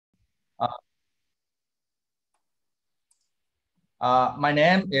My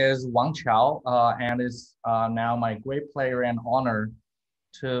name is Wang Chao, and it's now my great pleasure and honor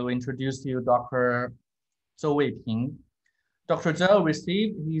to introduce you Dr. Zou Weiping. Dr. Zou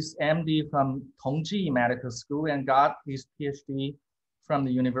received his MD from Tongji Medical School and got his PhD from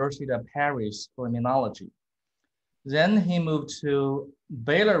the University of Paris for immunology. Then he moved to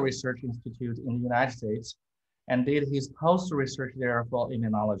Baylor Research Institute in the United States and did his post-research there for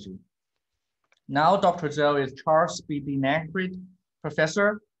immunology. Now, Dr. Zou is Charles B.B. Nackfried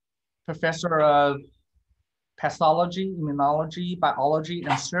Professor of Pathology, Immunology, Biology,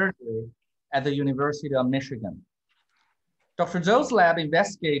 and Surgery at the University of Michigan. Dr. Zou's lab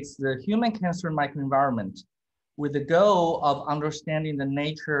investigates the human cancer microenvironment with the goal of understanding the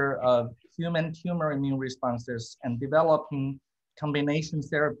nature of human tumor immune responses and developing combination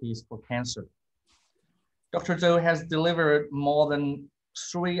therapies for cancer. Dr. Zou has delivered more than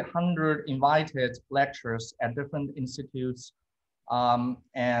 300 invited lectures at different institutes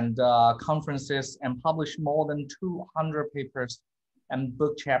and conferences, and published more than 200 papers and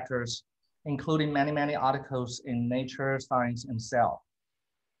book chapters, including many articles in Nature, Science, and Cell.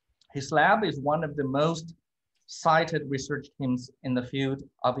 His lab is one of the most cited research teams in the field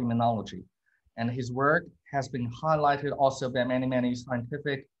of immunology, and his work has been highlighted also by many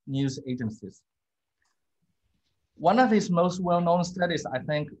scientific news agencies. One of his most well-known studies, I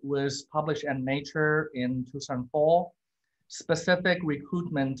think, was published in Nature in 2004, specific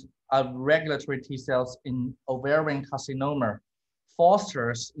recruitment of regulatory T cells in ovarian carcinoma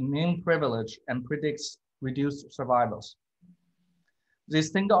fosters immune privilege and predicts reduced survivals.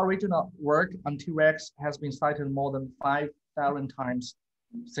 This single original work on Tregs has been cited more than 5,000 times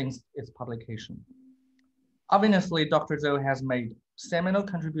since its publication. Obviously, Dr. Zou has made seminal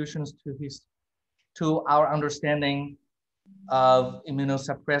contributions to our understanding of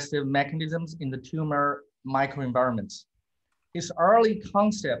immunosuppressive mechanisms in the tumor microenvironments. His early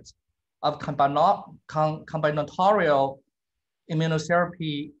concept of combinatorial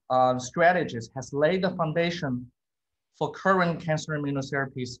immunotherapy strategies has laid the foundation for current cancer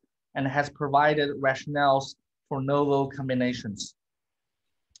immunotherapies and has provided rationales for novel combinations.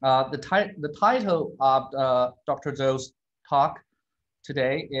 The title of Dr. Zou's talk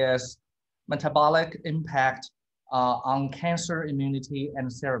today is Metabolic Impact on Cancer Immunity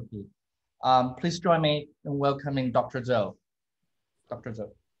and Therapy. Please join me in welcoming Dr. Zou. Dr. Zou.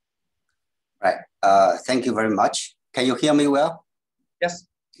 Right. Thank you very much. Can you hear me well? Yes.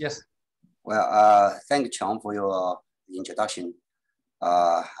 Yes. Well, thank you, Chong, for your introduction.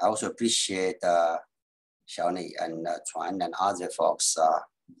 I also appreciate Xiaoni and Chuan and other folks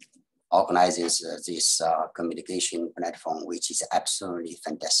organizes this communication platform, which is absolutely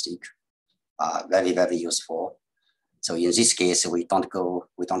fantastic, very useful. So in this case, we don't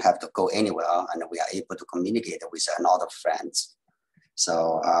have to go anywhere, and we are able to communicate with a lot of friends.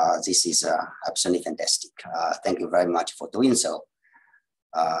 So this is absolutely fantastic. Thank you very much for doing so.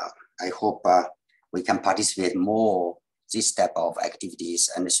 I hope we can participate more this type of activities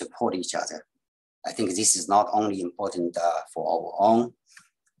and support each other. I think this is not only important for our own,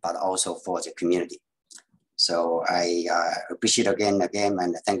 but also for the community. So I appreciate again,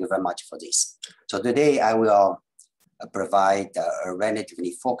 and thank you very much for this. So today I will provide a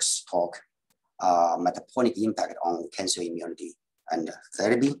relatively focused talk, metabolic impact on cancer immunity and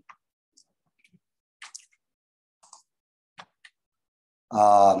therapy.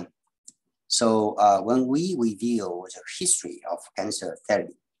 When we review the history of cancer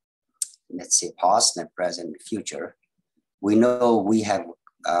therapy, let's say past and present and future, we know we have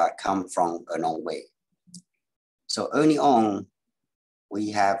come from a long way. So early on,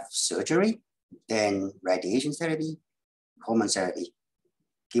 we have surgery, then radiation therapy, hormone therapy,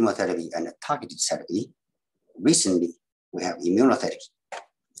 chemotherapy, and targeted therapy. Recently, we have immunotherapy.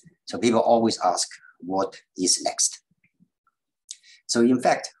 So people always ask, what is next? So in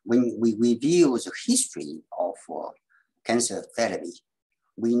fact, when we review the history of cancer therapy,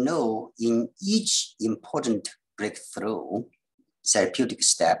 we know in each important breakthrough therapeutic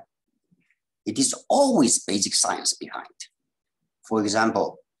step, it is always basic science behind. For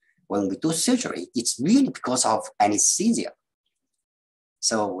example, when we do surgery, it's really because of anesthesia.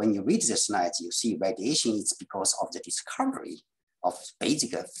 So when you read the slides, you see radiation is because of the discovery of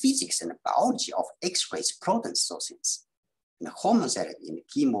basic physics and biology of X-ray proton sources. And hormone therapy, and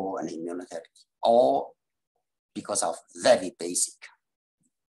chemo, and immunotherapy, all because of very basic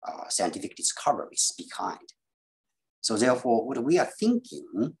scientific discoveries behind. So therefore, what we are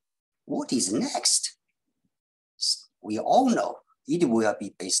thinking, what is next? We all know it will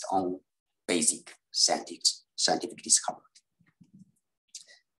be based on basic scientific discovery.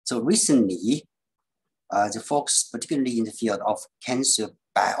 So recently, the folks, particularly in the field of cancer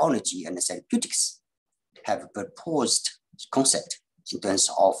biology and therapeutics, have proposed concept in terms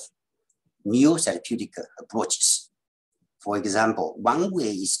of new therapeutic approaches. For example, one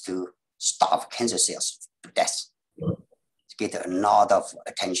way is to starve cancer cells to death to get a lot of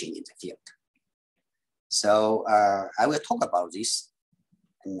attention in the field. So I will talk about this,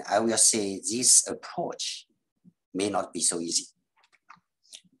 and I will say this approach may not be so easy.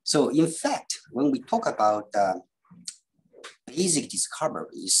 So in fact, when we talk about basic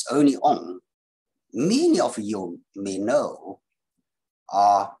discoveries early on, many of you may know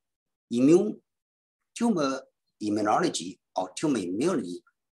tumor immunology or tumor immunity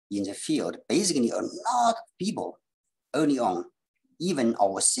in the field. Basically, a lot of people early on, even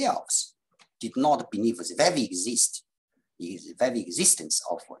ourselves, did not believe the very existence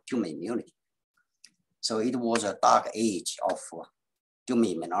of tumor immunity. So it was a dark age of tumor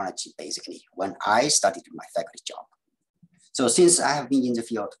immunology, basically, when I started my faculty job. So since I have been in the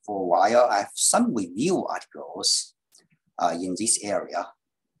field for a while, I have some review articles in this area,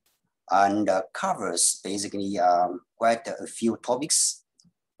 and covers basically quite a few topics.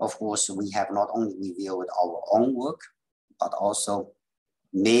 Of course, we have not only reviewed our own work, but also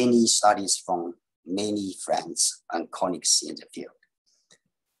many studies from many friends and colleagues in the field.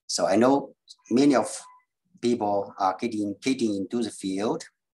 So I know many of people are getting into the field,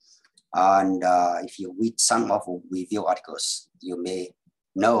 and if you read some of the review articles, you may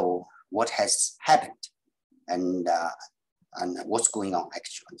know what has happened and what's going on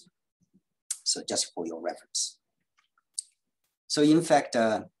actually. So just for your reference. So in fact,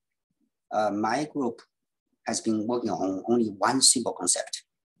 my group has been working on only one simple concept.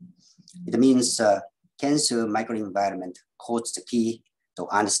 It means cancer microenvironment holds the key to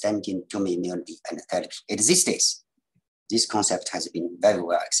understanding tumor immunity and therapy. At these days, this concept has been very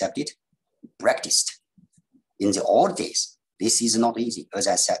well accepted, practiced. In the old days, this is not easy, as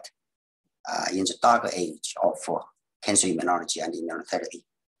I said, in the dark age of cancer immunology and immunotherapy.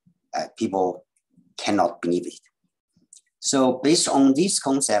 People cannot believe it. So based on this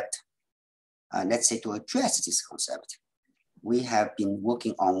concept, let's say to address this concept, we have been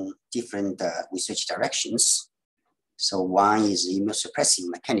working on different research directions. So one is immunosuppressive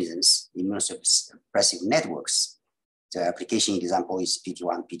mechanisms, immunosuppressive networks. The application example is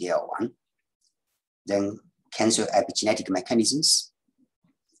PD-1, PD-L1. Then cancer epigenetic mechanisms,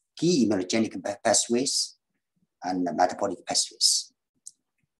 key immunogenic pathways, and metabolic pathways.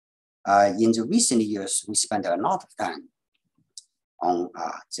 In the recent years, we spent a lot of time on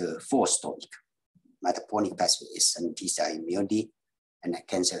the fourth topic, metabolic pathways and T-cell immunity and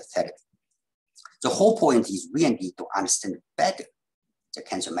cancer therapy. The whole point is really to understand better the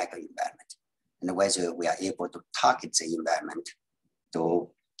cancer microenvironment and whether we are able to target the environment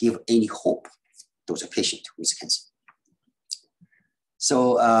to give any hope to the patient with cancer.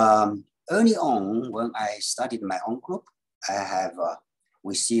 So early on, when I started my own group, I have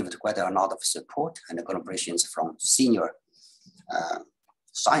received quite a lot of support and collaborations from senior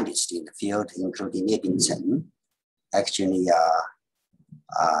scientists in the field, including Weiping Zou. Actually,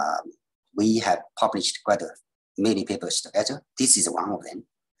 we have published quite many papers together. This is one of them.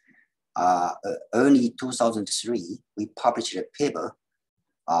 Early 2003, we published a paper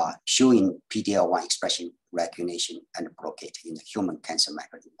showing PD-L1 expression, recognition, and blockade in the human cancer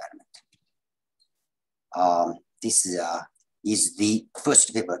microenvironment. This is the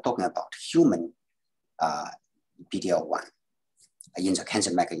first paper talking about human PD-L1 in the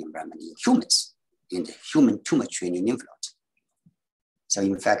cancer microenvironment in humans, in the human tumor training lymph nodes. So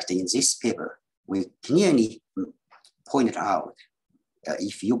in fact, in this paper, we clearly pointed out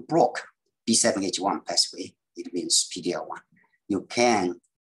if you block B7H1 pathway, it means PD-L1, you can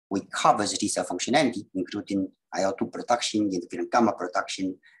recover the T-cell functionality, including IL-2 production, interferon gamma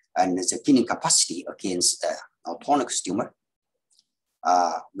production, and the killing capacity against the autologous tumor.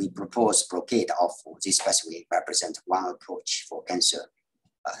 We propose blockade of this pathway represent one approach for cancer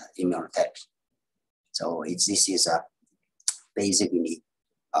immunotherapy. So this is basically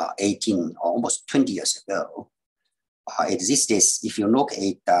 18 or almost 20 years ago. At this days, if you look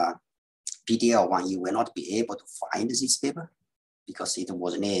at PD-L1, you will not be able to find this paper because it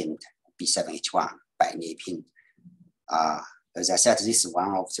was named B7H1 by Weiping. As I said, this is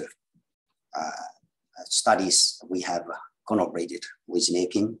one of the studies we have collaborated with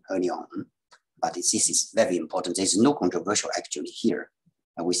Weiping early on, but this is very important. There's no controversial actually here.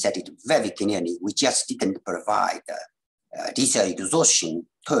 We said it very clearly. We just didn't provide T-cell exhaustion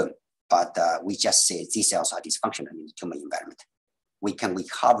term, but we just say T-cells are dysfunctional in the tumor environment. We can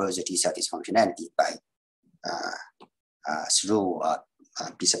recover the T-cell dysfunctionality by through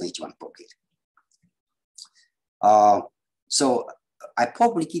B7H1 blockade. So I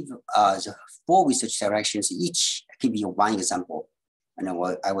probably give the 4 research directions each. Give you one example, and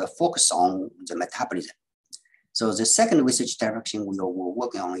I will focus on the metabolism. So the second research direction we are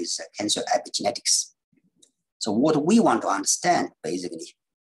working on is cancer epigenetics. So what we want to understand, basically,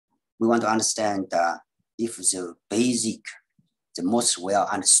 we want to understand if the basic, the most well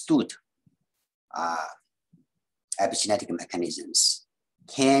understood epigenetic mechanisms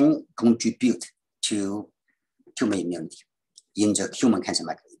can contribute to tumor immunity in the human cancer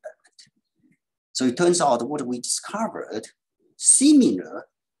microenvironment. So it turns out what we discovered, similar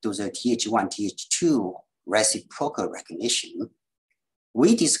to the Th1, Th2 reciprocal recognition,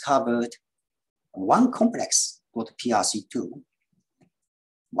 we discovered one complex called PRC2.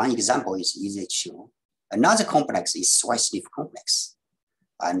 One example is EZH2. Another complex is Swiss-Leaf complex.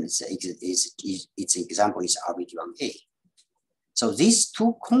 And its example is RBD1A. So these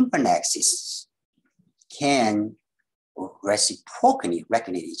 2 complexes can reciprocally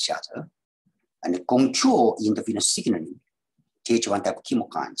recognize each other and control interferon signaling, Th1 type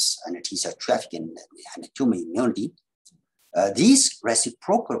chemokines, and T-cell trafficking and tumor immunity. This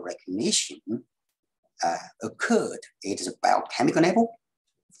reciprocal recognition occurred at the biochemical level,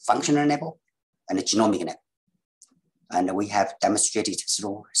 functional level, and the genomic level. And we have demonstrated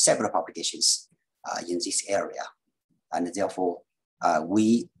through several publications in this area. And therefore,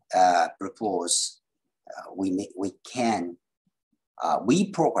 we propose we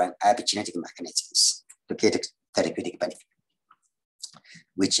program epigenetic mechanisms to get therapeutic benefit,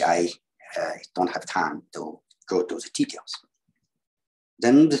 which I don't have time to go to the details.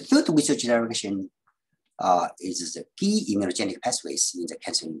 Then the third research direction is the key immunogenic pathways in the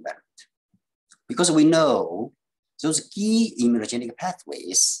cancer environment. Because we know those key immunogenic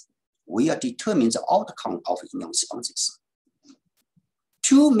pathways will determine the outcome of immune responses.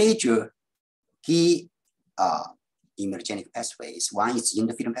 2 major key immunogenic pathways. One is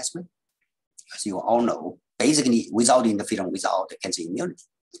interferon pathway. As you all know, basically without interferon, without cancer immunity.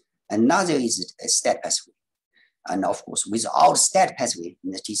 Another is a STAT pathway. And of course, without STAT pathway,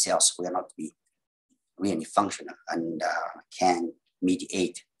 the T cells will not be really functional and can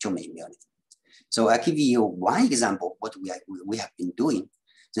mediate tumor immunity. So I'll give you one example of what we have been doing.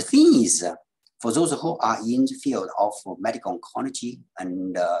 The thing is, for those who are in the field of medical oncology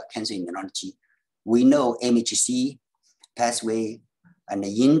and cancer immunology, we know MHC pathway and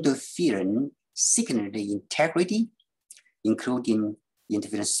interferon signaling integrity, including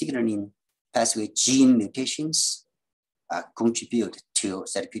interferon signaling pathway gene mutations, contribute to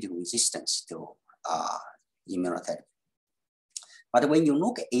therapeutic resistance to immunotherapy. But when you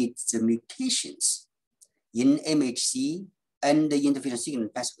look at the mutations in MHC and the interferon signaling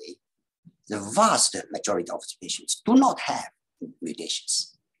pathway, the vast majority of the patients do not have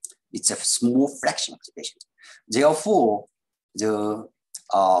mutations. It's a small fraction of the patients. Therefore, the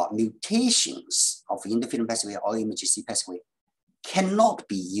mutations of interferon pathway or MHC pathway cannot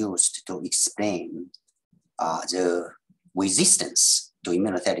be used to explain the resistance to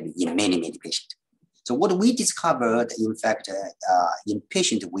immunotherapy in many patients. So what we discovered, in fact, in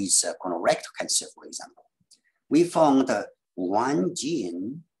patients with colorectal cancer, for example, we found one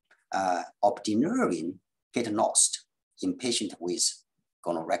gene, optineurin, get lost in patients with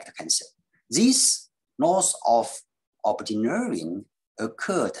colorectal cancer. This loss of optineurin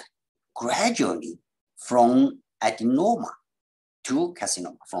occurred gradually from adenoma to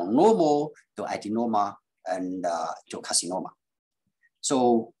carcinoma, from normal to adenoma and to carcinoma.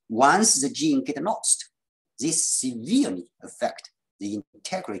 So once the gene gets lost, this severely affects the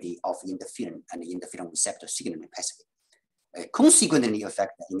integrity of interferon and the interferon receptor signaling pathway. Consequently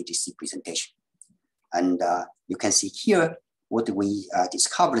affect the MHC presentation. And you can see here what we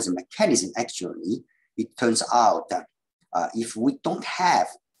discovered as a mechanism. Actually, it turns out that if we don't have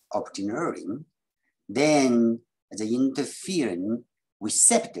optineurin, then the interferon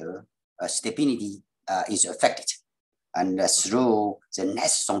receptor stability is affected, and through the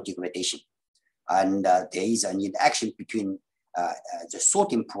nesson degradation. And there is an interaction between the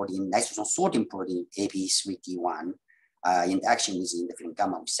sorting protein, nitrogen sorting protein, AP3D1, interaction with the interferon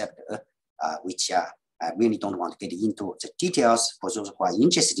gamma receptor, which I really don't want to get into the details. For those who are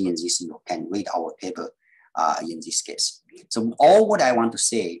interested in this, you can read our paper in this case. So all what I want to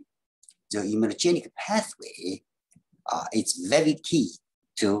say, the immunogenic pathway is very key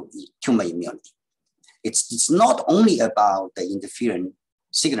to tumor immunity. It's not only about the interferon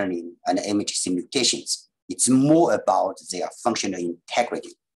signaling and MHC mutations. It's more about their functional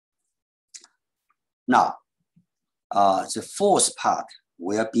integrity. Now, the fourth part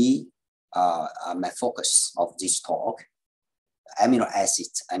will be my focus of this talk. amino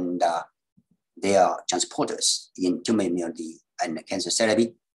acids and their transporters in tumor immunity and cancer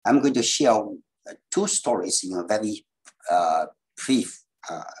therapy. I'm going to share two stories in a very brief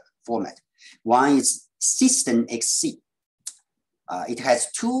format. One is Cystin XC. It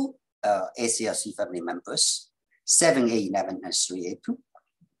has two ACLC family members, 7A11 and 3A2.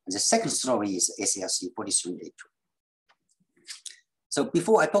 And the second story is ACLC 43A2. So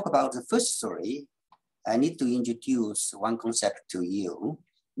before I talk about the first story, I need to introduce one concept to you,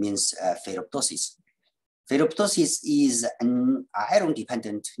 means ferroptosis. Ferroptosis is an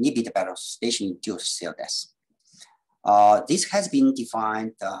iron-dependent lipid peroxidation-induced cell death. This has been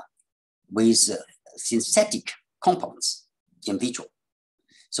defined with synthetic compounds in vitro.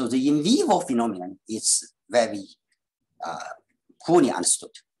 So the in vivo phenomenon is very poorly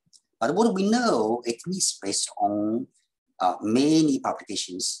understood. But what we know, it is based on many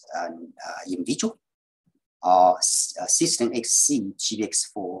publications in vitro. Cystin XC,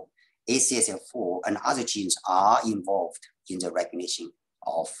 GBX4, ACSL4, and other genes are involved in the regulation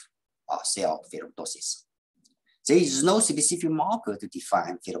of cell ferroptosis. There is no specific marker to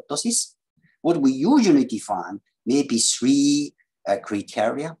define ferroptosis. What we usually define may be three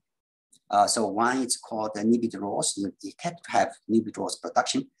criteria. So one is called the lipid loss. You have to have lipid loss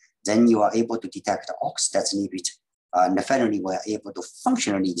production. Then you are able to detect oxidative lipid. And finally, we are able to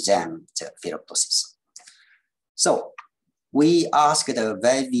functionally examine the ferroptosis. So we asked a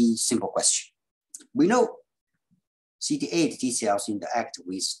very simple question. We know CD8 T cells interact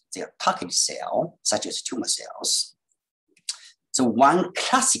with their target cell, such as tumor cells. So one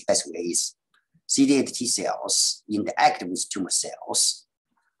classic pathway is CD8 T cells interact with tumor cells,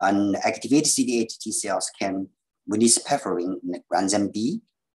 and activated CD8 T cells can release perforin in granzyme B.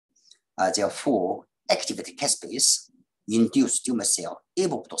 Therefore, activated caspase induce tumor cell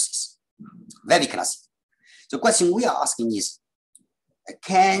apoptosis. Very classic. The question we are asking is,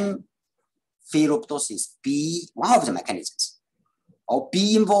 can ferroptosis be one of the mechanisms or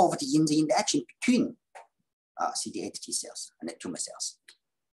be involved in the interaction between CD8 T cells and the tumor cells?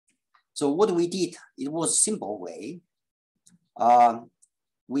 So what we did, it was a simple way.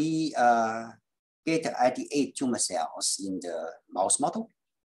 We get ID8 tumor cells in the mouse model,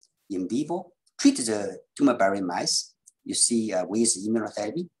 in vivo, treat the tumor-bearing mice. You see with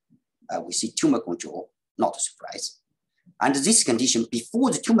immunotherapy, we see tumor control, not a surprise. Under this condition,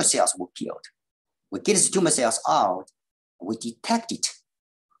 before the tumor cells were killed, we get the tumor cells out, we detected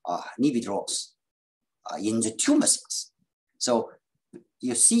lipid loss in the tumor cells. So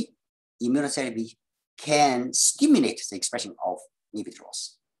you see immunotherapy can stimulate the expression of lipid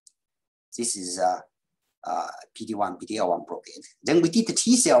loss. This is PD-1, PD-L1 blockade. Then we did the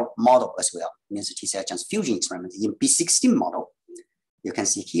T cell model as well, means the T cell transfusion experiment in B16 model. You can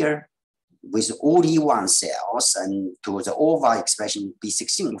see here with OD1 cells and to the over expression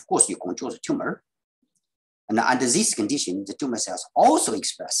B16, of course, you control the tumor. And under this condition, the tumor cells also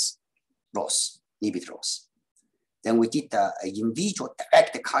express loss, lipid loss. Then we did a in vitro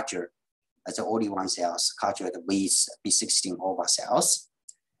direct culture as the OD1 cells cultured with B16 over cells.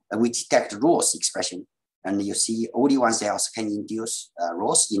 And we detect loss expression. And you see OD1 cells can induce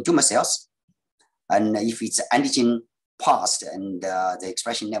loss in tumor cells. And if it's antigen passed and the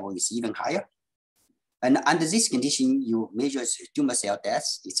expression level is even higher. And under this condition, you measure tumor cell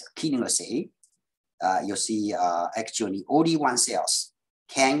death. It's a killing assay. You see actually OD1 cells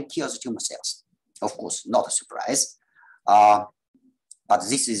can kill the tumor cells. Of course, not a surprise. But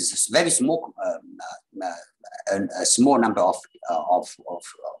this is very small, a small number of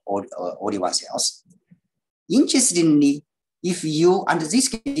OD1 cells. Interestingly, if you, under this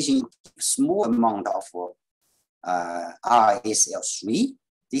condition, you keep a small amount of RSL3,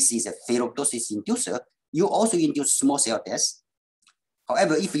 this is a ferroptosis inducer, you also induce small cell death.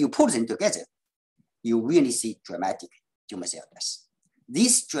 However, if you put them together, you really see dramatic tumor cell death.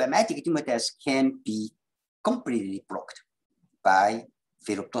 This dramatic tumor death can be completely blocked by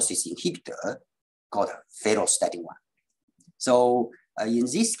ferroptosis inhibitor called ferrostatin 1. So in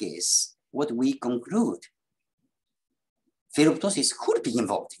this case, what we conclude, ferroptosis could be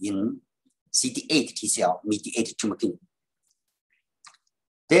involved in CD8 T cell mediated tumor killing.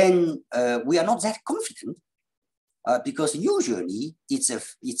 Then we are not that confident because usually it's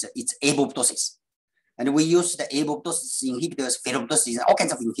apoptosis. And we use the apoptosis inhibitors, ferroptosis, all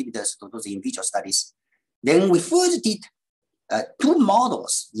kinds of inhibitors to do the in vitro studies. Then we first did two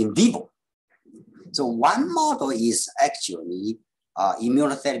models in vivo. So one model is actually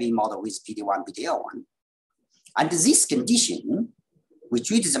immunotherapy model with PD-1, PD-L1. Under this condition, we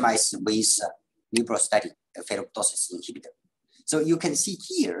treated the mice with neoprostatic ferroptosis inhibitor. So you can see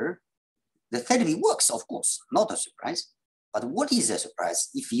here, the therapy works, of course, not a surprise. But what is the surprise?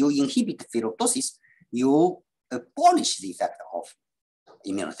 If you inhibit ferroptosis, you abolish the effect of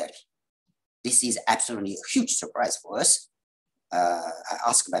immunotherapy. This is absolutely a huge surprise for us. I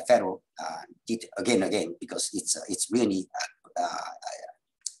asked my fellow, did again and again, because it's really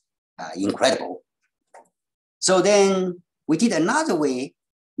incredible. So then we did another way,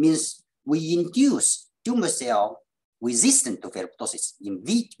 means we induce tumor cell resistant to ferroptosis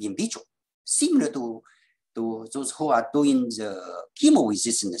in vitro, similar to those who are doing the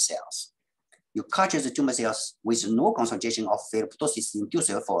chemo-resistant cells. You culture the tumor cells with no concentration of ferroptosis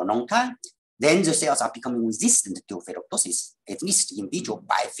inducer for a long time, then the cells are becoming resistant to ferroptosis, at least in vitro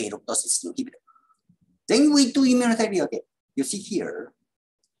by ferroptosis inhibitor. Then we do immunotherapy again. You see here,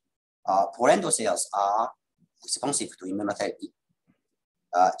 porando cells are responsive to immunotherapy.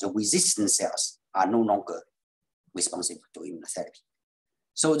 The resistant cells are no longer responsive to immunotherapy.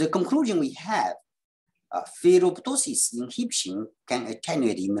 So the conclusion we have, ferroptosis inhibition can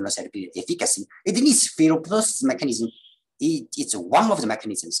attenuate immunotherapy efficacy. At least ferroptosis mechanism, it's one of the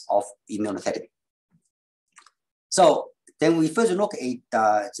mechanisms of immunotherapy. So then we further look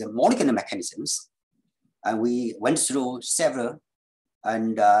at the molecular mechanisms, and we went through several,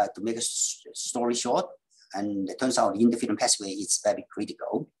 and to make a story short, and it turns out the interferon pathway is very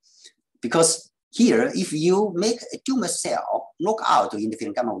critical, because here, if you make a tumor cell knock out the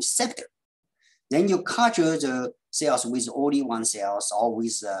interferon gamma receptor, then you culture the cells with only one cells or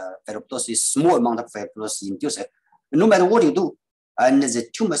with ferroptosis, small amount of ferroptosis inducer. No matter what you do, and the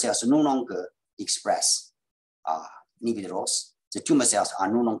tumor cells no longer express inhibitors. The tumor cells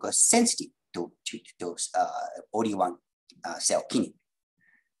are no longer sensitive to only one cell killing.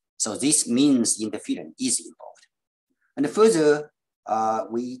 So this means interferon is involved. And further,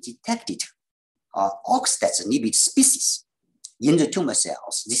 we detected oxidative inhibit species in the tumor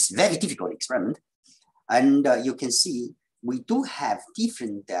cells. This is very difficult experiment. And you can see we do have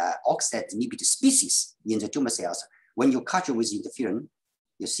different oxidative inhibit species in the tumor cells. When you culture with interferon,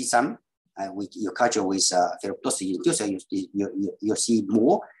 you see some. You culture with ferroptosis inducer, you see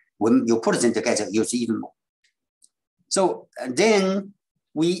more. When you put them together, you see even more. So then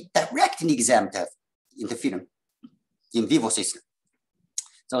we directly examined interferon in vivo system.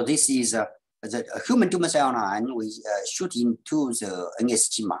 So this is a human tumor cell line. We shoot into the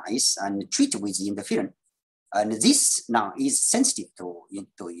NSG mice and treat with interferon. And this now is sensitive to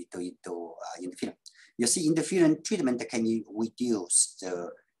interferon. You see, interferon treatment can reduce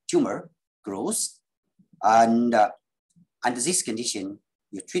the tumor growth. And under this condition,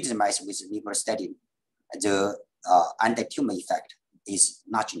 you treat the mice with nivolumab, the anti-tumor effect is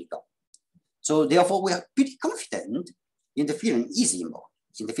naturally gone. So therefore, we are pretty confident interferon is involved.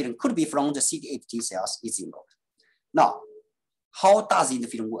 Interferon could be from the CD8 T cells is involved. Now, how does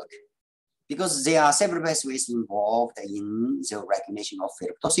interferon work? Because there are several pathways involved in the recognition of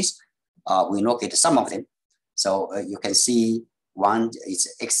ferroptosis. We look at some of them. So you can see one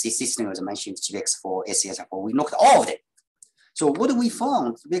is XC system, as I mentioned, GBX4, SCSR4. We looked at all of them. So what we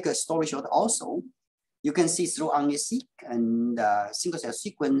found, to make a story short also, you can see through RNA-seq and single cell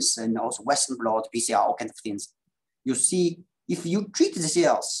sequence and also Western blot, PCR, all kinds of things. You see, if you treat the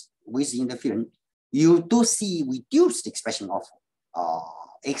cells with interferon, you do see reduced expression of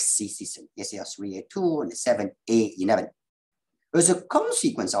XC system, SL3A2 and 7A11. As a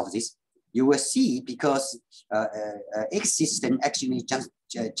consequence of this, you will see because X system actually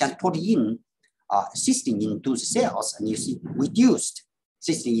transport in cysteine into the cells, and you see reduced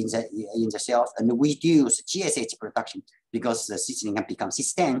cysteine in the cells and reduce GSH production because the cysteine can become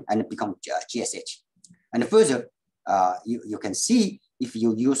cysteine and become GSH. And further, you can see if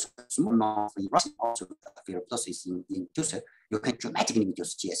you use small amount of Russian also ferroptosis in tumor, you can dramatically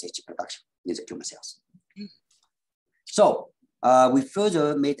reduce GSH production in the tumor cells. So we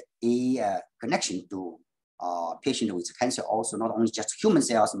further made a connection to patient with cancer, also not only just human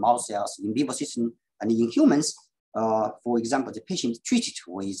cells, mouse cells, in vivo system, and in humans. For example, the patient treated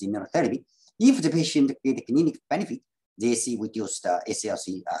with immunotherapy, if the patient get clinical benefit, they see reduced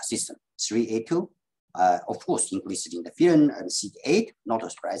SLC system 3A2, of course, increased interferon and CD8, not a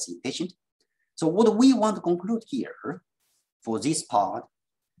surprise in patient. So what we want to conclude here for this part,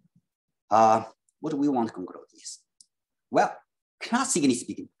 what we want to conclude is, well, classically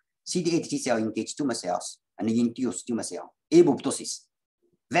speaking, CD8 T cell engage tumor cells and induce tumor cell apoptosis,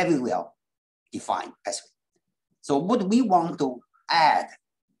 very well defined pathway. So what we want to add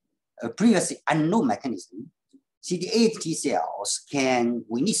a previously unknown mechanism, CD8 T cells can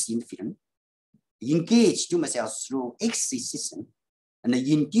release interferon, engage tumor cells through XC system, and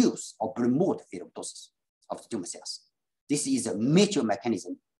induce or promote ferroptosis of the tumor cells. This is a major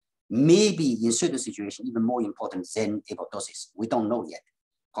mechanism maybe in certain situations even more important than apoptosis. We don't know yet.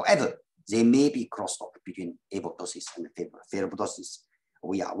 However, there may be crosstalk between apoptosis and ferroptosis.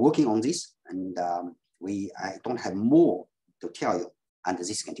 We are working on this, and I don't have more to tell you under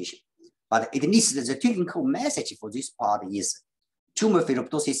this condition. But at least the technical message for this part is tumor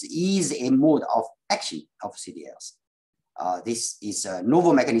ferroptosis is a mode of action of CDLs. This is a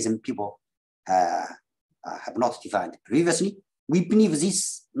novel mechanism people have not defined previously. We believe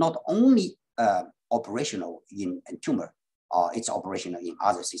this not only operational in tumor, it's operational in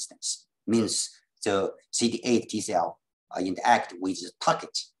other systems. Means the CD8 T cell interact with the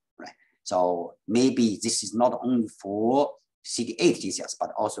target, right? So maybe this is not only for CD8 T cells,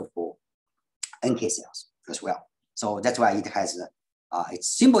 but also for NK cells as well. So that's why it has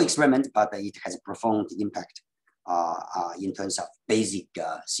it's simple experiment, but it has a profound impact in terms of basic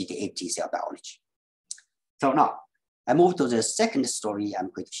CD8 T cell biology. So now I move to the second story I'm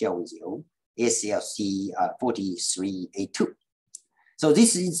going to share with you, ACLC 43A2. So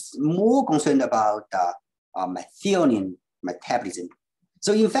this is more concerned about methionine metabolism.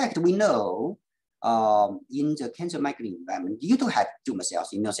 So in fact, we know in the cancer microenvironment, you do have tumor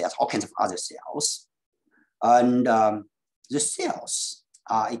cells, immune cells, all kinds of other cells. And the cells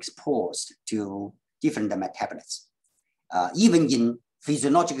are exposed to different metabolites, even in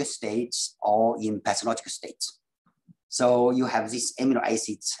physiological states or in pathological states. So you have these amino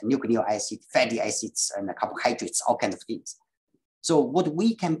acids, nucleic acids, fatty acids, and carbohydrates, all kinds of things. So what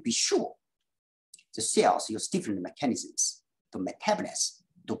we can be sure, the cells use different mechanisms to metabolize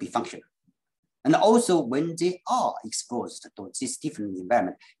to be functional. And also when they are exposed to this different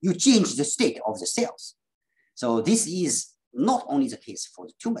environment, you change the state of the cells. So this is not only the case for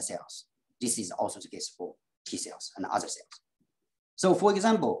the tumor cells, this is also the case for T cells and other cells. So for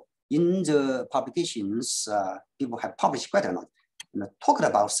example, in the publications, people have published quite a lot, talking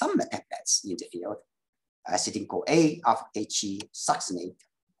about some metabolites in the field, acetyl CoA, alpha-HE, succinate,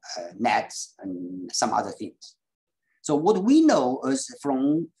 NADs, and some other things. So what we know is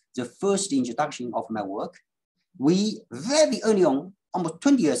from the first introduction of my work, we very early on, almost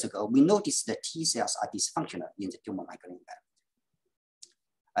 20 years ago, we noticed that T cells are dysfunctional in the tumor microenvironment.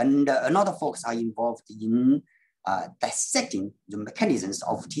 And a lot of folks are involved in dissecting the mechanisms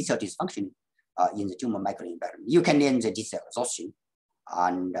of T cell dysfunction in the tumor microenvironment. You can name the T cell exhaustion.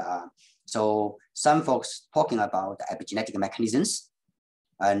 And so some folks talking about epigenetic mechanisms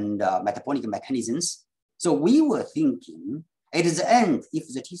and metabolic mechanisms. So we were thinking at the end, if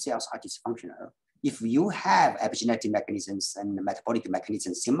the T cells are dysfunctional, if you have epigenetic mechanisms and metabolic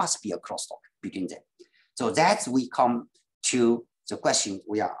mechanisms, there must be a crosstalk between them. So that's we come to the question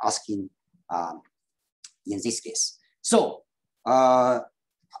we are asking in this case. So apart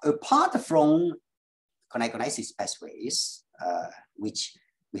from glycolysis pathways, which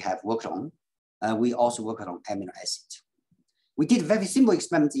we have worked on, we also worked on amino acid. We did very simple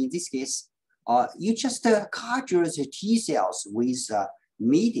experiments in this case. You just culture the T cells with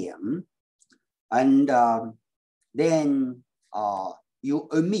medium, and then you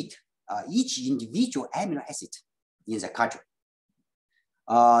omit each individual amino acid in the culture.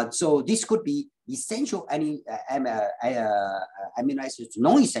 So this could be essential amino acids,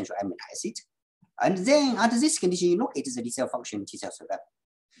 non-essential amino acid. And then under this condition, you look at the T cell function, T cell survival.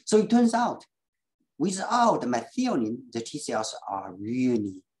 So it turns out without methionine, the T cells are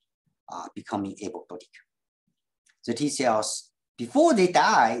really becoming apoptotic. The T cells, before they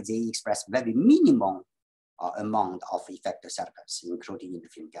die, they express very minimum amount of effector cytokines, including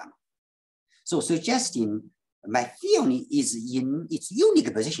interferon gamma. So suggesting methionine is in its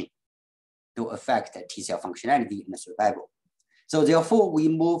unique position to affect T cell functionality and survival. So therefore, we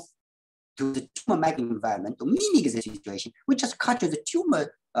move to the tumor microenvironment to mimic the situation. We just culture the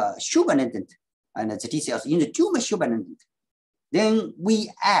tumor supernatant and the T cells in the tumor supernatant. Then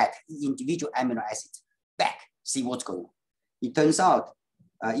we add individual amino acids back, see what's going on. It turns out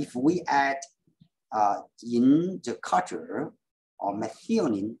if we add in the culture or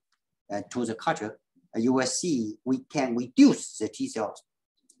methionine to the culture, you will see we can reduce the T cells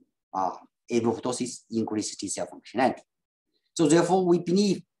apoptosis, increase T cell functionality. So therefore, we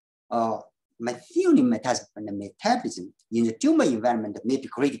believe methionine metabolism in the tumor environment may be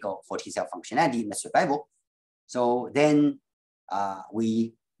critical for T cell functionality and survival. So then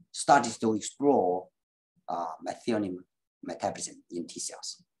we started to explore methionine metabolism in T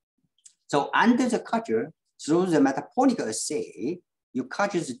cells. So under the culture, through the metabolic assay, you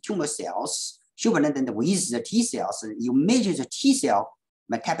culture the tumor cells supernatant with the T cells, and you measure the T cell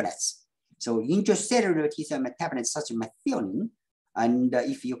metabolites. So intracellular T cell metabolites such as methionine, and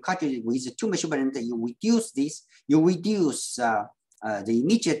if you culture it with the tumor supernatant, you reduce this, you reduce the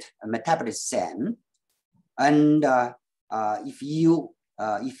immediate metabolic SAM. And if you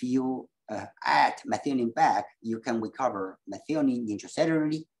add methionine back, you can recover methionine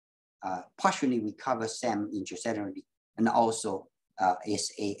intracellularly, partially recover SAM intracellularly, and also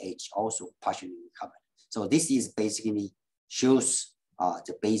SAH also partially recovered. So this is basically shows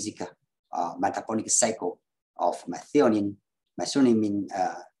the basic metabolic cycle of methionine. Methionine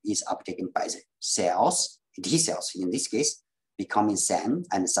is uptaken by the cells, T cells in this case, becoming SAM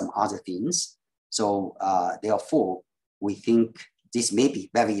and some other things. So therefore, we think this may be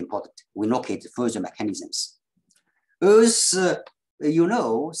very important. We locate further mechanisms. As you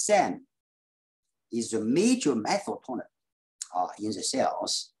know, SAM is a major methyltoner in the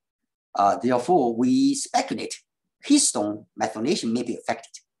cells. Therefore, we speculate histone methylation may be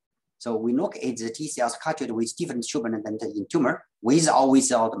affected. So we look at the T cells cultured with different treatment in tumor with or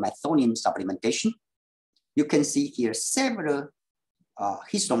without methionine supplementation. You can see here several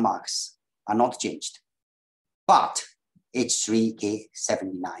histone marks are not changed, but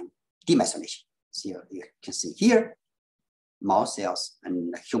H3K79 demethylation. So you can see here, mouse cells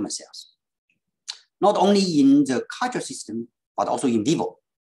and human cells. Not only in the culture system, but also in vivo,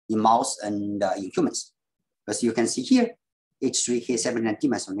 in mouse and in humans. As you can see here, H3K79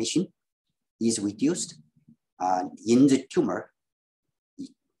 demethylation is reduced in the tumor,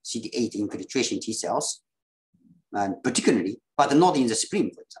 CD8 infiltration T cells, and particularly, but not in the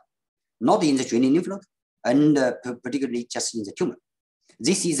spleen, for example, not in the draining lymph node, and particularly just in the tumor.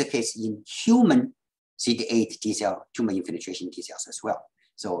 This is the case in human CD8 T cell tumor infiltration T cells as well.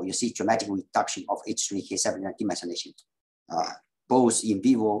 So you see dramatic reduction of H3K79 demethylation, both in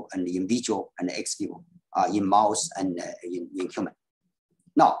vivo and in vitro and ex vivo, in mouse and in human.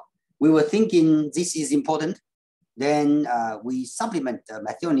 Now, we were thinking this is important. Then we supplement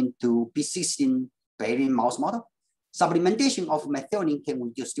methionine to B16 bearing mouse model. Supplementation of methionine can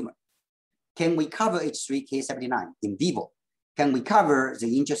reduce tumor. Can we cover H3K79 in vivo? Can we cover the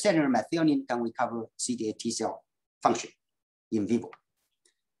intracellular methionine? Can we cover CD8 T cell function in vivo?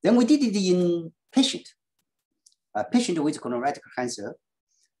 Then we did it in a patient with colorectal cancer,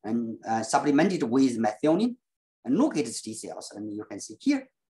 and supplemented with methionine, and look at the T cells, and you can see here,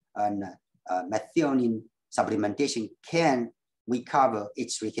 and methionine supplementation can recover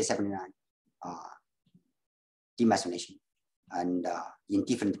H3K79 demethylation, and in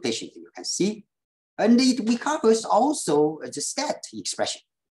different patients you can see, and it recovers also the STAT expression.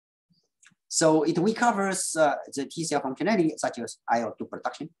 So it recovers the T cell functionality such as IL-2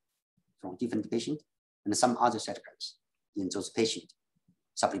 production from different patients and some other cytokines in those patients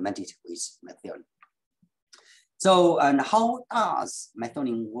supplemented with methionine. So, and how does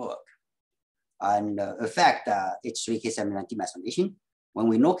methionine work and affect H3K79 demethylation? When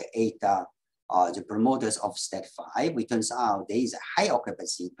we look at the promoters of STAT5, it turns out there is a high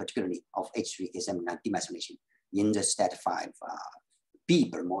occupancy, particularly of H3K79 demethylation in the STAT5 B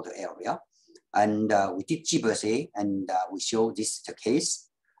promoter area. And we did GBSA, and we show this is the case.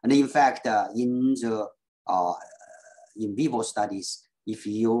 And in fact, in the in vivo studies, if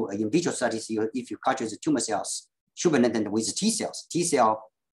you in vitro studies, if you culture the tumor cells, supplemented with T cells, T cell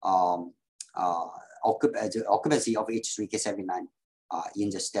the occupancy of H3K79 in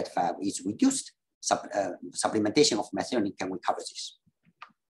the STAT5 is reduced. Supplementation of methionine can recover this.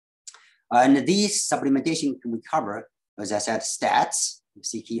 And this supplementation can recover, as I said, STATs. You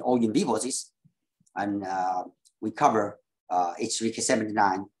see here all in vivo this, and we cover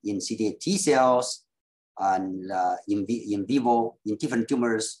H3K79 in CD8 T cells, and in vivo in different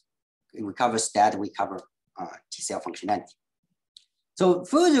tumors. We cover STAT, we cover T cell functionality. So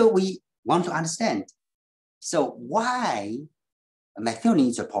further, we want to understand, so why methionine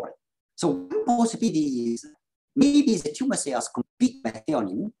is a problem? So one possibility is maybe the tumor cells compete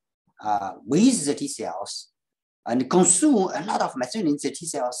methionine with the T cells and consume a lot of methionine. The T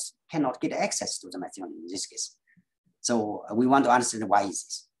cells cannot get access to the methionine in this case. So we want to understand why is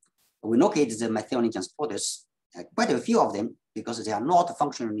this. We locate the methionine transporters, quite a few of them, because they are not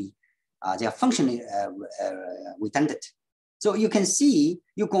functionally, they are functionally redundant. So you can see,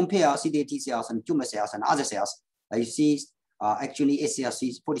 you compare CD8 T cells and tumor cells and other cells, you see actually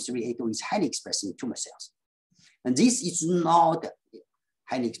SCLC 43A2 is highly expressed in tumor cells. And this is not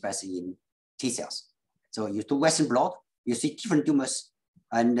highly expressed in T cells. So you do Western blot, you see different tumors,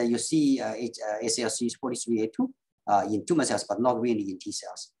 and you see SCLC 43A2 in tumor cells, but not really in T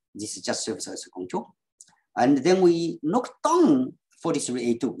cells. This just serves as a control. And then we knock down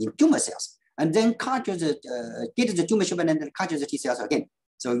 43A2 in tumor cells, and then culture the, get the tumor and then culture the T cells again.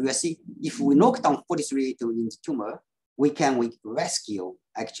 So you will see, if we knock down 43A2 in the tumor, we can rescue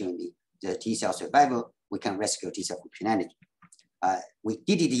actually the T cell survival, we can rescue T cell functionality. We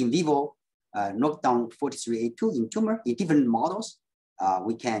did it in vivo, knock down 43A2 in tumor in different models.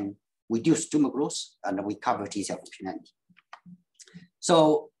 We can reduce tumor growth and we cover T cell functionality.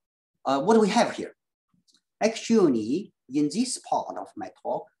 So what do we have here? Actually, in this part of my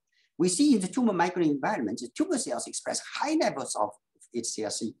talk, we see in the tumor microenvironment, the tumor cells express high levels of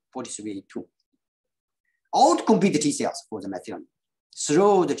HCLC 43A2. Outcompete the T cells for the methionine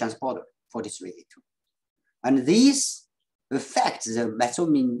through the transporter 43A2. And this affects the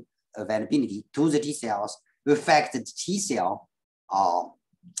methionine availability to the T cells, affect the T cell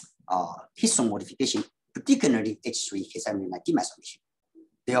histone modification, particularly H3 K7 demethylation.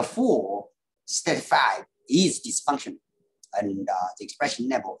 Therefore, state 5 is dysfunctional and the expression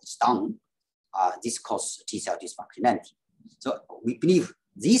level is down. This causes T cell dysfunctionality. So we believe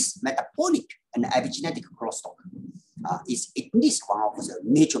this metabolic and epigenetic crosstalk is at least one of the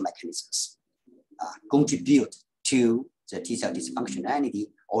major mechanisms contribute to the T cell dysfunctionality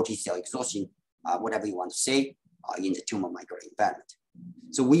or T cell exhaustion, whatever you want to say, in the tumor microenvironment.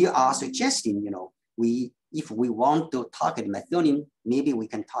 So we are suggesting, if we want to target methionine, maybe we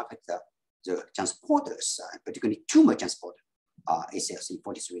can target the transporters, particularly tumor transporter,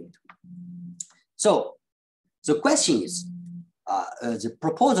 ACLC43. So the question is, the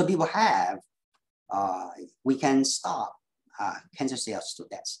proposal people have, we can stop cancer cells to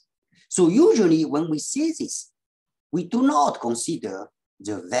death. So usually when we say this, we do not consider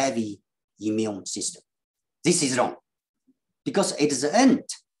the very immune system. This is wrong, because at the end,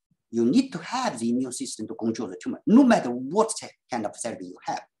 you need to have the immune system to control the tumor, no matter what kind of therapy you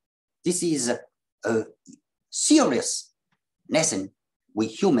have. This is a serious lesson we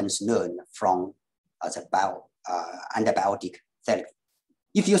humans learn from the antibiotic therapy.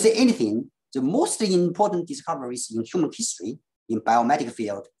 If you say anything, the most important discoveries in human history in biomedical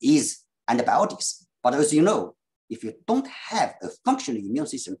field is antibiotics. But as you know, if you don't have a functional immune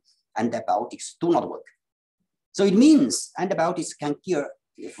system, antibiotics do not work. So it means antibiotics can kill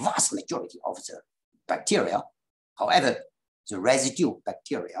the vast majority of the bacteria. However, the residue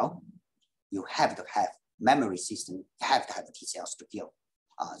bacteria, you have to have memory system, you have to have T cells to kill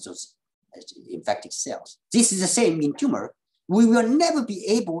those infected cells. This is the same in tumor. We will never be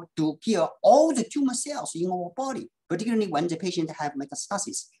able to kill all the tumor cells in our body, particularly when the patient have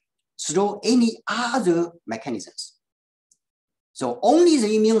metastasis, through any other mechanisms. So only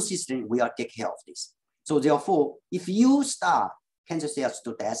the immune system will take care of this. So therefore, if you start cancer cells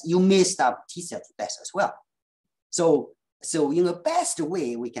to death, you may stop T cells to death as well. So in the best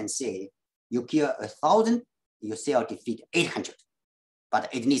way, we can say you kill 1,000, your cell defeat 800.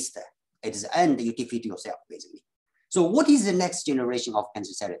 But at least at the end, you defeat yourself, basically. So what is the next generation of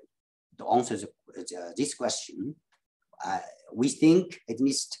cancer therapy? To answer this question, we think at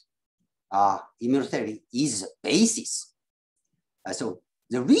least immunotherapy is the basis. So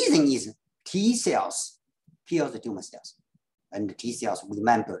the reason is T cells kill the tumor cells, and the T cells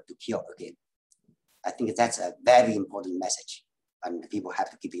remember to kill again. I think that's a very important message, and people have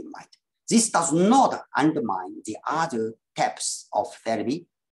to keep in mind. This does not undermine the other types of therapy,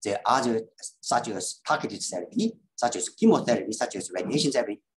 the other such as targeted therapy, such as chemotherapy, such as radiation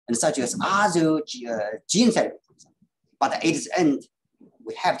therapy, and such as other gene therapy, for example. But at the end,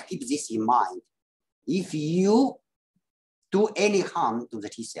 we have to keep this in mind. If you do any harm to the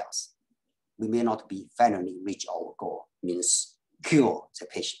T cells, we may not be finally reach our goal, means cure the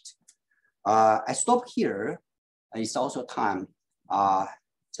patient. I stop here. It's also time.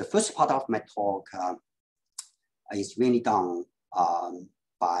 The first part of my talk is really done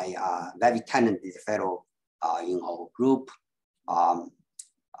by a very talented fellow in our group.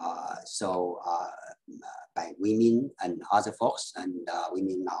 By women and other folks, and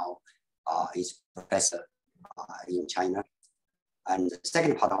women now is professor in China. And the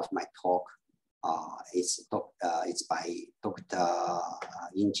second part of my talk is by Dr.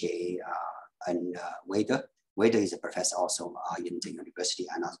 Yin-Jae and Wader. Wader is a professor also in the university,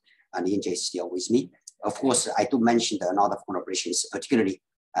 and Yin-Jae is still with me. Of course, I do mention a lot of collaborations, particularly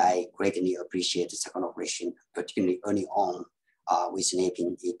I greatly appreciate the collaboration, particularly early on with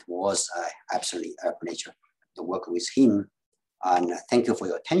Weiping. It was absolutely a pleasure to work with him. And thank you for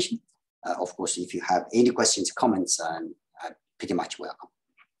your attention. Of course, if you have any questions, comments, pretty much welcome.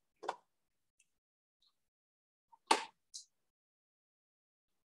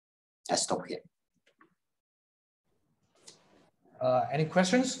 I stop here. Any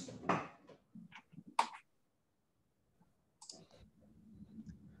questions?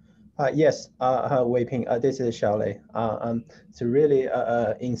 Yes, Weiping, this is Xiaolei. It's a really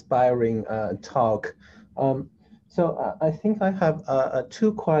inspiring talk. So I think I have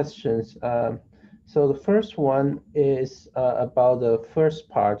two questions. So the first one is about the first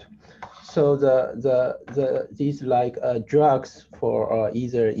part. So these like drugs for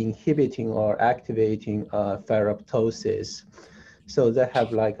either inhibiting or activating ferroptosis. So they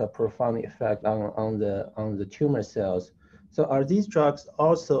have like a profound effect on the tumor cells. So are these drugs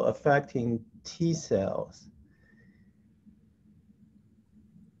also affecting T cells?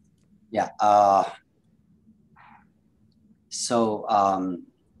 Yeah. So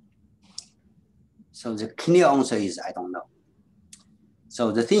the clear answer is I don't know.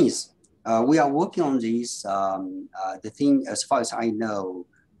 So the thing is, we are working on this. The thing, as far as I know,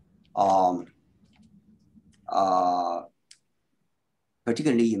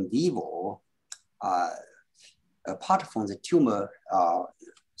 particularly in vivo, apart from the tumor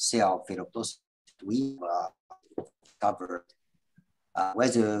cell ferroptosis, we covered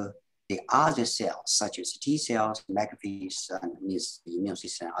whether the other cells, such as T cells, macrophages, and the immune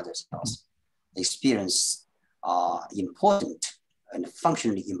system, and other cells, experience important and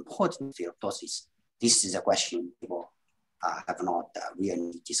functionally important ferroptosis. This is a question people have not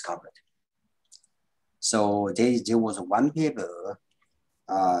really discovered. So there was one paper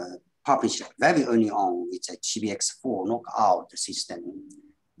published very early on. It's a GBX4 knockout system.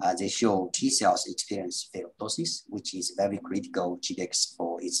 They show T cells experience ferroptosis, which is very critical.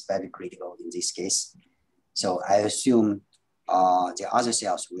 GBX4 is very critical in this case. So I assume the other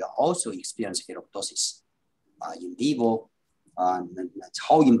cells will also experience ferroptosis in vivo.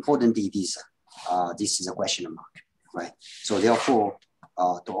 How important it is, this is a question mark, right? So therefore,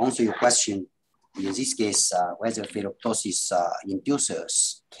 to answer your question, in this case, whether ferroptosis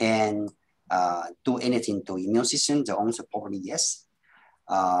inducers can do anything to immune system, the answer probably yes.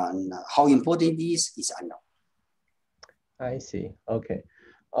 How important it is unknown. I see. Okay.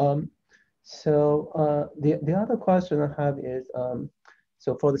 So the other question I have is,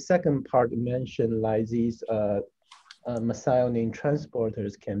 so for the second part, you mentioned like these methionine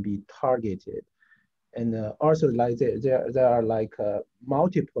transporters can be targeted, and also like there are like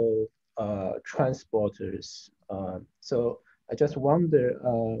multiple transporters. So I just wonder,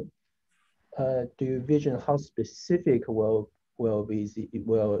 do you vision how specific will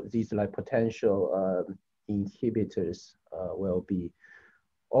these like potential inhibitors will be,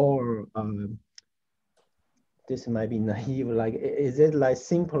 or this might be naive, like is it like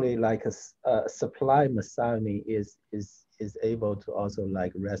simply like a supply methionine is able to also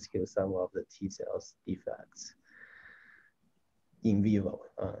like rescue some of the T cells defects in vivo?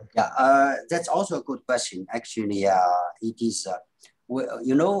 Yeah, that's also a good question. Actually, it is,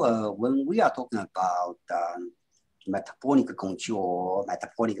 when we are talking about metabolic control,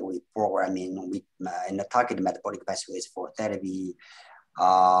 metabolic reprogramming with and the targeted metabolic pathways for therapy,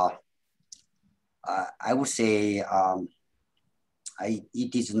 I would say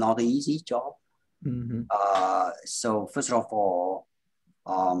it is not an easy job. Mm-hmm. So first of all,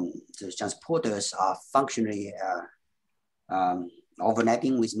 the transporters are functionally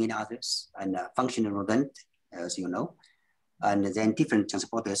overlapping with many others and functionally redundant, as you know. And then different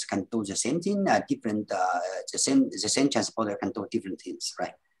transporters can do the same thing. The same transporter can do different things,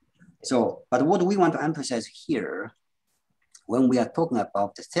 right? So, but what we want to emphasize here, when we are talking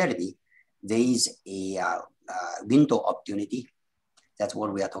about the therapy, there is a window opportunity. That's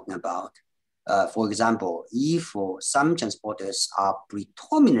what we are talking about. For example, if some transporters are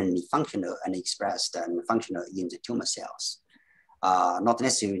predominantly functional and expressed and functional in the tumor cells, not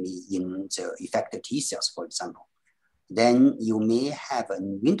necessarily in the effector T cells, for example, then you may have a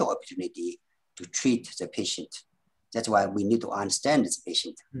window opportunity to treat the patient. That's why we need to understand the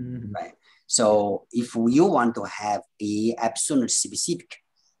patient, right? So if you want to have a absolute specific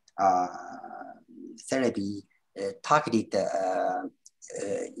therapy targeted,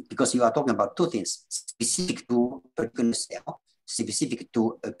 because you are talking about two things, specific to a particular cell, specific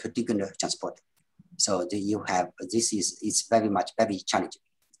to a particular transporter. So you have, it's very challenging,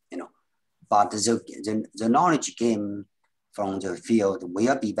 you know. But the knowledge gain from the field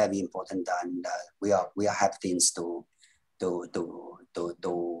will be very important, and we are have things to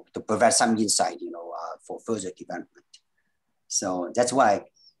provide some insight, you know, for further development. So that's why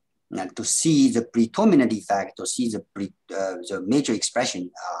to see the predominant effect, to see the major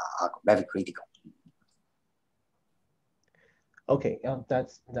expression are very critical. Okay,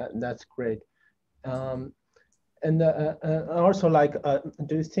 that's great. And also, like,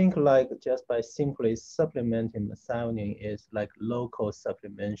 do you think like just by simply supplementing methionine is like local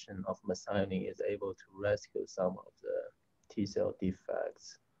supplementation of methionine is able to rescue some of the T cell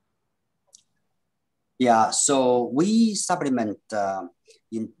defects? Yeah, so we supplement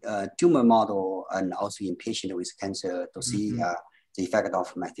in tumor model and also in patient with cancer to see the effect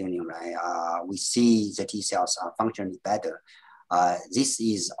of methionine, right? We see the T cells are functioning better. This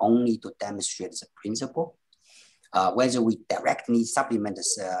is only to demonstrate the principle. Whether we directly supplement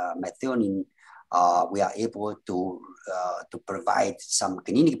methionine, we are able to provide some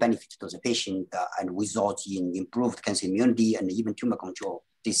clinical benefit to the patient and result in improved cancer immunity and even tumor control.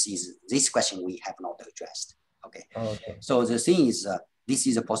 This question we have not addressed. Okay. Okay. So the thing is, this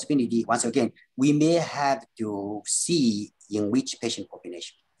is a possibility. Once again, we may have to see in which patient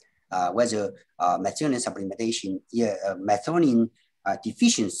population, whether methionine supplementation, methionine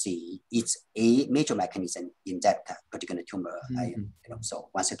deficiency is a major mechanism in that particular tumor. So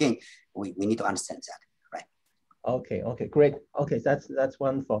once again, we need to understand that, right? Okay, great. Okay, that's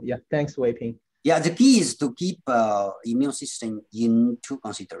wonderful. Yeah, thanks, Weiping. Yeah, the key is to keep immune system into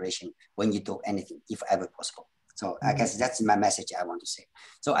consideration when you do anything, if ever possible. So I guess that's my message I want to say.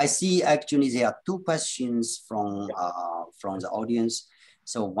 So I see actually there are two questions from the audience.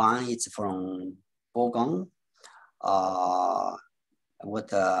 So one is from Bogong. What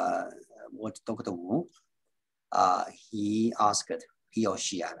Dr. Wu, he asked, he or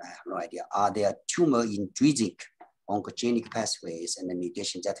she, I have no idea, are there tumor intrinsic oncogenic pathways and the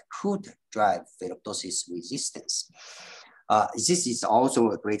mutations that could drive ferroptosis resistance? This is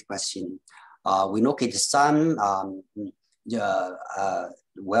also a great question. We located some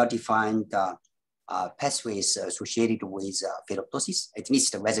well-defined pathways associated with ferroptosis, at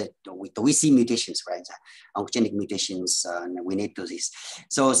least whether we see mutations, right? Oncogenic mutations, we need to do this.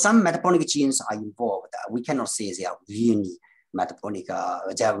 So some metabolic genes are involved. We cannot say they are really metabolic,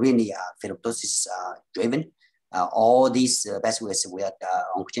 they are really ferroptosis driven. All these pathways will,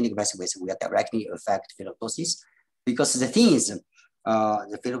 oncogenic pathways will directly affect ferroptosis, because the thing is,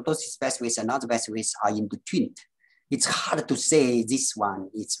 the ferroptosis pathways and other pathways are in between. It's hard to say this one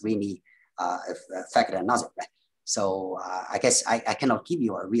is really affect another, right? So I guess I cannot give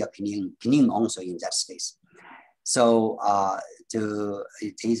you a real clean answer in that space. So there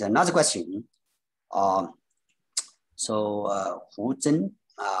is another question. Hu Zhen,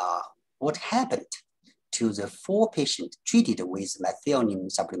 what happened to the 4 patients treated with methionine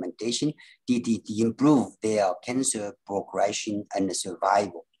supplementation? Did it improve their cancer progression and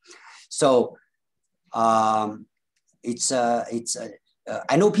survival? So I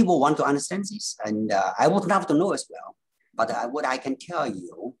know people want to understand this, and I would love to know as well. But what I can tell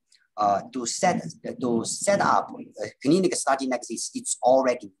you, to set up a clinical study like this, it's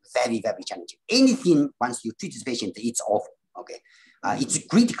already very, very challenging. Anything once you treat this patient, it's awful. Okay, it's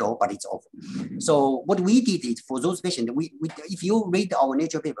critical, but it's awful. So what we did is for those patients, if you read our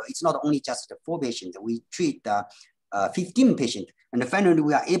Nature paper, it's not only just 4 patients. We treat 15 patients, and finally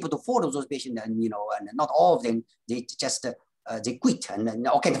we are able to follow those patients, and and not all of them they just they quit and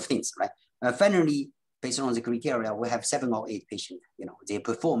all kinds of things, right? Finally, based on the criteria, we have 7 or 8 patients. They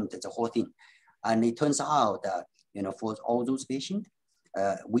performed the whole thing, and it turns out that for all those patients,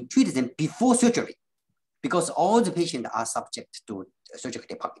 we treated them before surgery, because all the patients are subject to surgical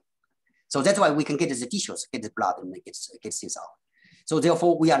department. So that's why we can get the tissues, get the blood, and get this out. So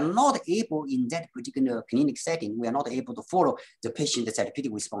therefore, we are not able in that particular clinic setting, we are not able to follow the patient's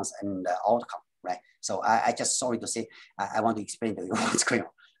therapeutic response and outcome, right? So I just sorry to say, I want to explain to you what's going on,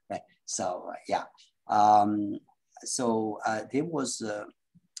 right? So yeah. There was,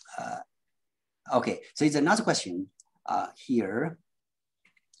 okay, so it's another question here.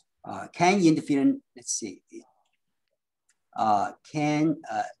 Can interferon, let's see,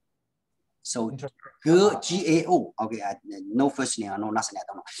 so GAO, okay, no first name, no nothing, I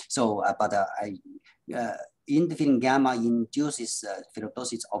don't know. So, interferon gamma induces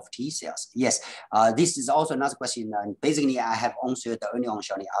ferroptosis of T cells. Yes, this is also another question. And basically, I have answered earlier on,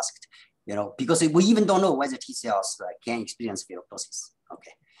 Shani asked, because we even don't know whether T cells can experience ferroptosis.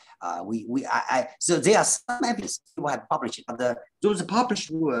 Okay, so there are some evidence people have published, but those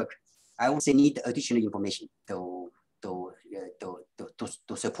published work, I would say, need additional information to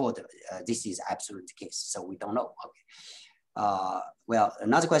support this is absolutely the case. So we don't know. Okay. Well,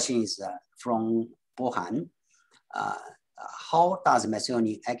 another question is from Bohan. How does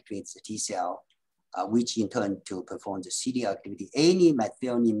methionine activate the T cell, which in turn to perform the CD activity? Any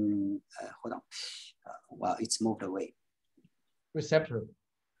methionine, hold on. Well, it's moved away. Receptor.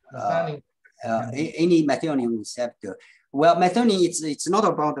 Any methionine receptor. Well, methionine, it's not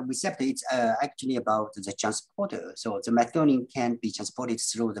about the receptor, it's actually about the transporter. So the methionine can be transported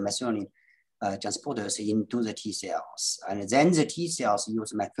through the methionine transporters into the T cells. And then the T cells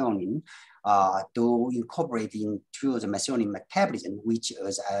use methionine to incorporate into the methionine metabolism, which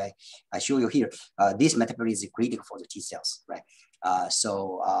as I show you here, this metabolism is critical for the T cells, right?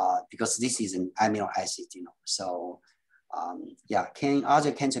 Because this is an amino acid, so Yeah, can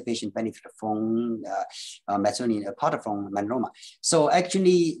other cancer patients benefit from methionine apart from melanoma? So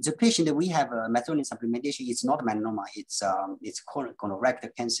actually, the patient that we have methionine supplementation is not melanoma. It's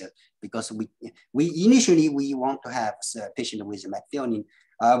colorectal cancer, because we initially want to have a patient with methionine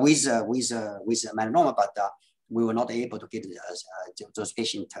with melanoma, but we were not able to get those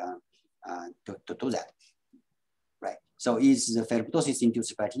patients to do that. Right. So is the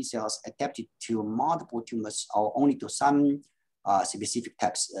ferroptosis-induced CAR T cells adapted to multiple tumors or only to some specific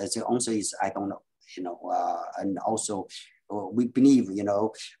types? The answer is I don't know. And also we believe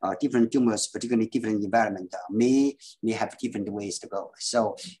different tumors, particularly different environment, may have different ways to go.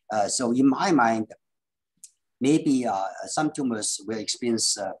 So so in my mind, maybe some tumors will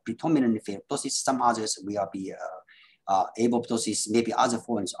experience predominant ferroptosis. Some others will be apoptosis, maybe other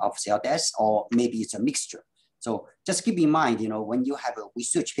forms of cell death, or maybe it's a mixture. So just keep in mind, when you have a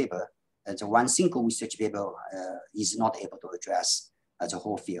research paper, the one single research paper is not able to address the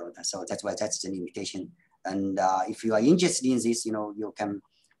whole field. So that's why that's the limitation. And if you are interested in this, you can,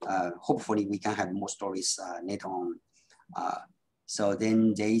 hopefully we can have more stories later on. So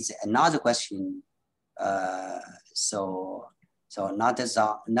then there is another question. So not as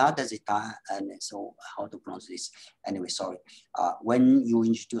and so how to pronounce this? Anyway, sorry. When you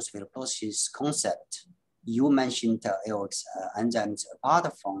introduce ferroptosis concept, you mentioned AOX enzymes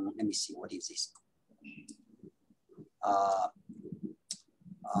apart from, let me see, what is this?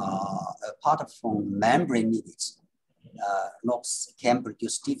 Apart from membrane lipids, NOx can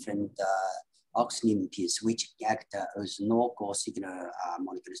produce different oxylipids which act as no-go signal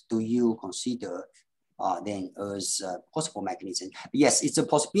molecules. Do you consider then as a possible mechanism? Yes, it's a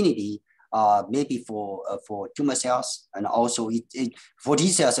possibility. Maybe for tumor cells, and also for T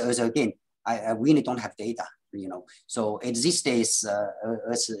cells also, again, I really don't have data, So at this days,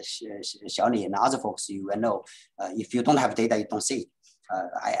 as Xiaoli and other folks, you will know, if you don't have data, you don't see it.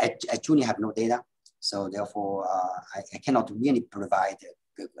 I truly have no data. So therefore, I cannot really provide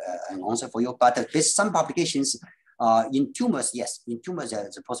an answer for you. But there's some publications in tumors, yes, in tumors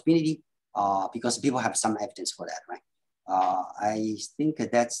there's a possibility because people have some evidence for that, right? I think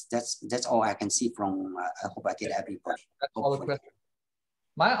that's all I can see from, I hope I get everybody. That's all the questions.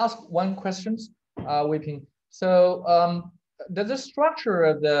 May I ask one question, Weiping? So does the structure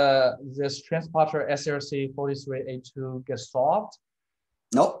of this transporter SLC43A2 get solved?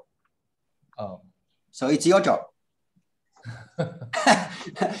 No. Oh. So it's your job.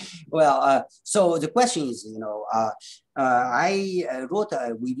 Well, so the question is, I wrote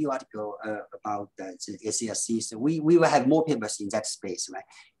a review article about the ACLC. So we will have more papers in that space, right?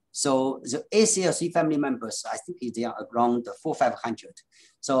 So the ACLC family members, I think they are around 400 or 500.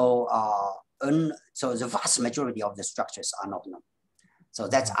 So so the vast majority of the structures are not known. So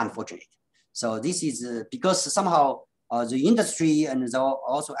that's unfortunate. So this is because somehow the industry and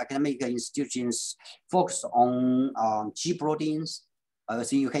also academic institutions focus on G proteins.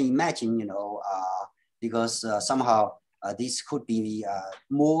 So you can imagine, because somehow this could be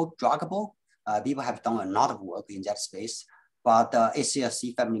more druggable. People have done a lot of work in that space. But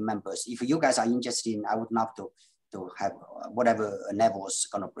ACLC family members, if you guys are interested in, I would love to have whatever levels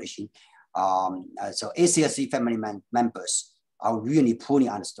collaboration. So ACLC family members are really poorly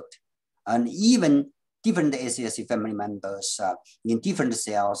understood. And even different ACLC family members in different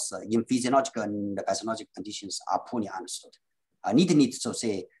cells, in physiological and pathological conditions are poorly understood. Need to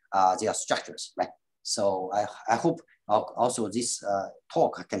say their structures, right? So I hope also this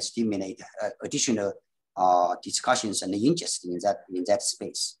talk can stimulate additional discussions and interest in that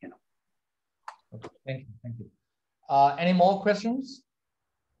space, Okay, thank you. Any more questions?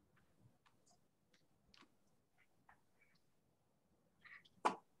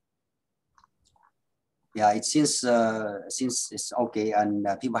 Yeah, it seems since it's okay and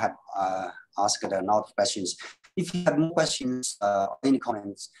people have asked a lot of questions. If you have more questions or any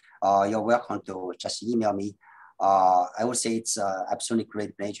comments, you're welcome to just email me. I would say it's absolutely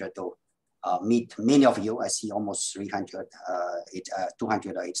great pleasure to meet many of you. I see almost 300,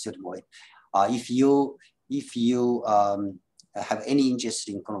 200 are still more. If you have any interest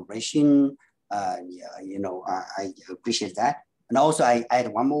in collaboration, I appreciate that. And also I add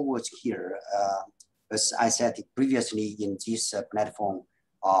one more word here. As I said previously in this platform,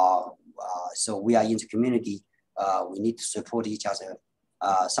 so we are in the community, we need to support each other.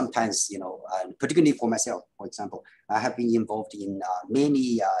 Sometimes, particularly for myself, for example, I have been involved in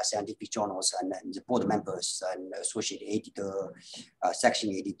many scientific journals and the board members and associate editor, section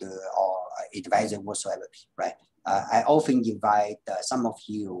editor, or advisor whatsoever, right? I often invite some of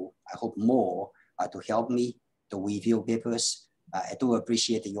you, I hope more, to help me to review papers. I do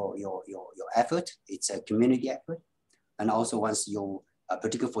appreciate your effort. It's a community effort. And also once you,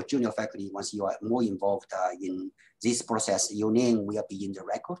 particularly for junior faculty, once you are more involved in this process, your name will be in the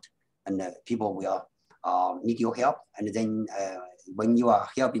record and people will need your help. And then when you are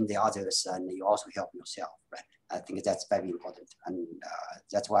helping the others, and you also help yourself, right? I think that's very important. And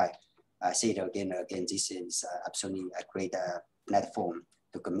that's why I say it again, this is absolutely a great platform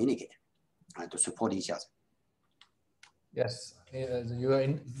to communicate and to support each other. Yes,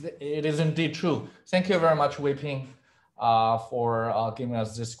 it is indeed true. Thank you very much, Weiping, for giving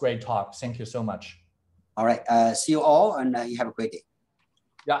us this great talk. Thank you so much. All right, see you all, and you have a great day.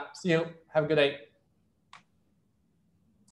 Yeah, see you. Have a good day.